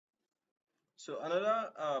So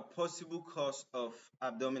another possible cause of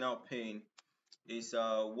abdominal pain is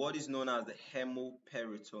what is known as the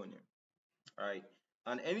hemoperitoneum, right?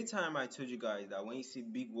 And anytime I told you guys that when you see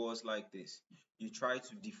big words like this, you try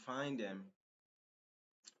to define them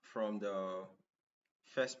from the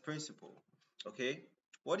first principle, okay?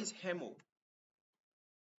 What is hemo?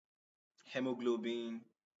 Hemoglobin,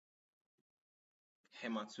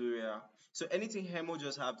 hematuria. So anything hemo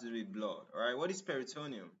just have to do with blood, all right? What is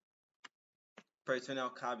peritoneum? Peritoneal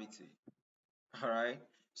cavity, all right?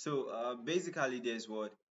 So basically there's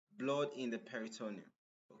what? Blood in the peritoneum,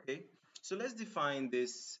 okay? So let's define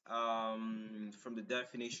this from the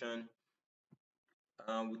definition.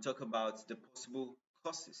 We talk about the possible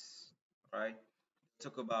causes, right?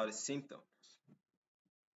 Talk about the symptoms,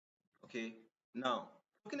 okay? Now,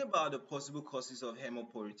 talking about the possible causes of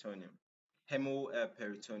hemoperitoneum,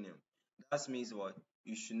 that means what?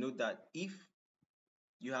 You should know that if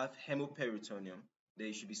you have hemoperitoneum, then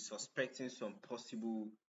you should be suspecting some possible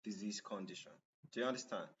disease condition. Do you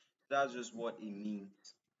understand? That's just what it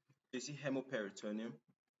means. You see hemoperitoneum,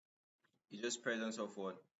 it's just presence of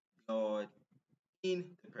what? Blood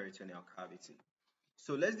in the peritoneal cavity.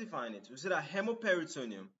 So let's define it. We say that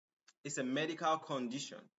hemoperitoneum is a medical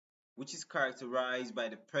condition which is characterized by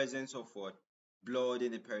the presence of what? Blood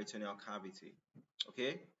in the peritoneal cavity.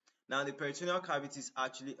 Okay? Now the peritoneal cavity is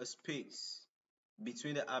actually a space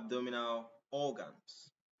between the abdominal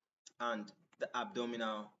organs and the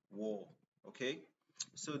abdominal wall. Okay?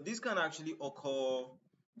 So this can actually occur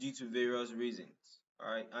due to various reasons.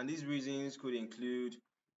 Alright, and these reasons could include,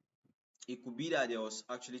 it could be that there was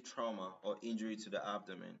actually trauma or injury to the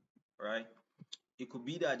abdomen, right? It could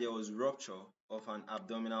be that there was rupture of an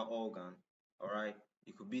abdominal organ, all right?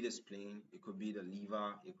 It could be the spleen, it could be the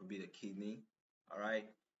liver, it could be the kidney, all right?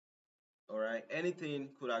 All right, anything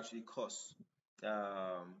could actually cause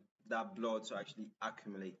that blood to actually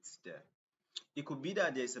accumulate there. It could be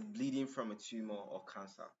that there's a bleeding from a tumor or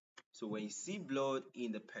cancer. So when you see blood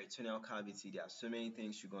in the peritoneal cavity, there are so many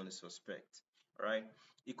things you're going to suspect, all right?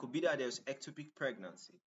 It could be that there's ectopic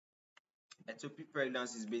pregnancy. Ectopic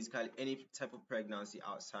pregnancy is basically any type of pregnancy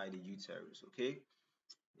outside the uterus, okay?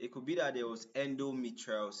 It could be that there was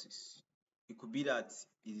endometriosis. It could be that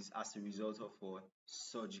it is as a result of what?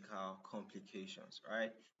 Surgical complications,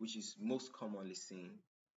 right? Which is most commonly seen,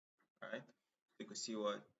 right? You could see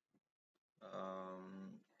what?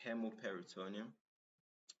 Hemoperitoneum,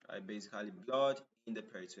 right? Basically blood in the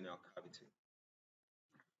peritoneal cavity.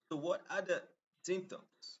 So what are the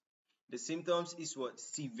symptoms? The symptoms is what?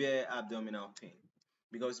 Severe abdominal pain.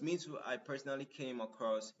 Because me too, I personally came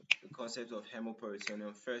across the concept of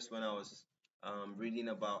hemoperitoneum first when I was reading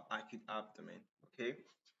about acute abdomen. Okay,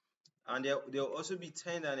 and there will also be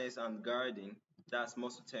tenderness and guarding. That's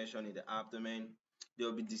muscle tension in the abdomen. There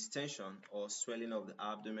will be distension or swelling of the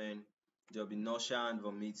abdomen. There will be nausea and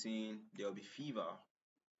vomiting. There will be fever.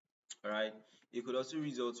 All right. It could also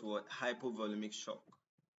result to what? Hypovolemic shock.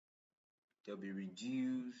 There will be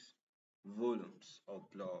reduced volumes of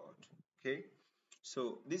blood. Okay.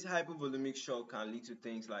 So this hypovolemic shock can lead to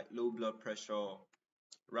things like low blood pressure,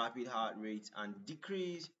 rapid heart rate, and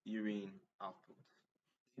decreased urine output.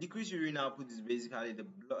 Decreased urine output is basically the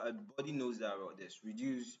body knows that there's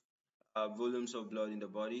reduced volumes of blood in the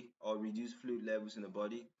body or reduced fluid levels in the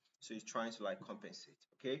body, so it's trying to like compensate.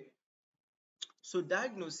 Okay. So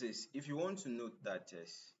diagnosis, if you want to note that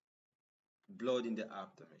there's blood in the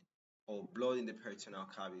abdomen or blood in the peritoneal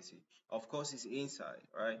cavity, of course it's inside,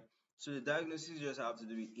 right? So the diagnosis just have to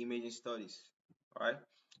do with imaging studies, right?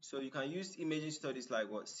 So you can use imaging studies like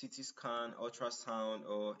what? CT scan, ultrasound,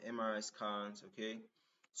 or MRI scans, okay?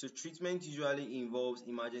 So treatment usually involves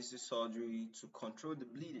emergency surgery to control the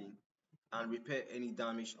bleeding and repair any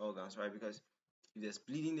damaged organs, right? Because if there's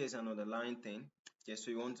bleeding, there's an underlying thing. Yeah, so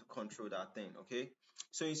you want to control that thing, okay?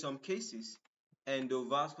 So in some cases,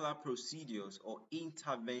 endovascular procedures or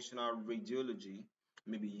interventional radiology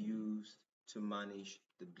may be used to manage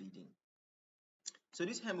the bleeding. So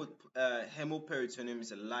this hemoperitoneum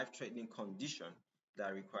is a life-threatening condition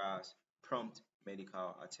that requires prompt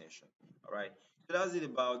medical attention. All right. So that's it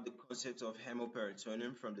about the concept of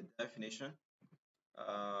hemoperitoneum from the definition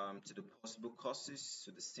to the possible causes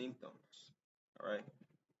to the symptoms. All right.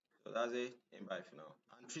 So that's it. And bye for now.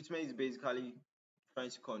 And treatment is basically trying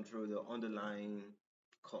to control the underlying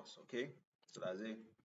cause. Okay. So that's it.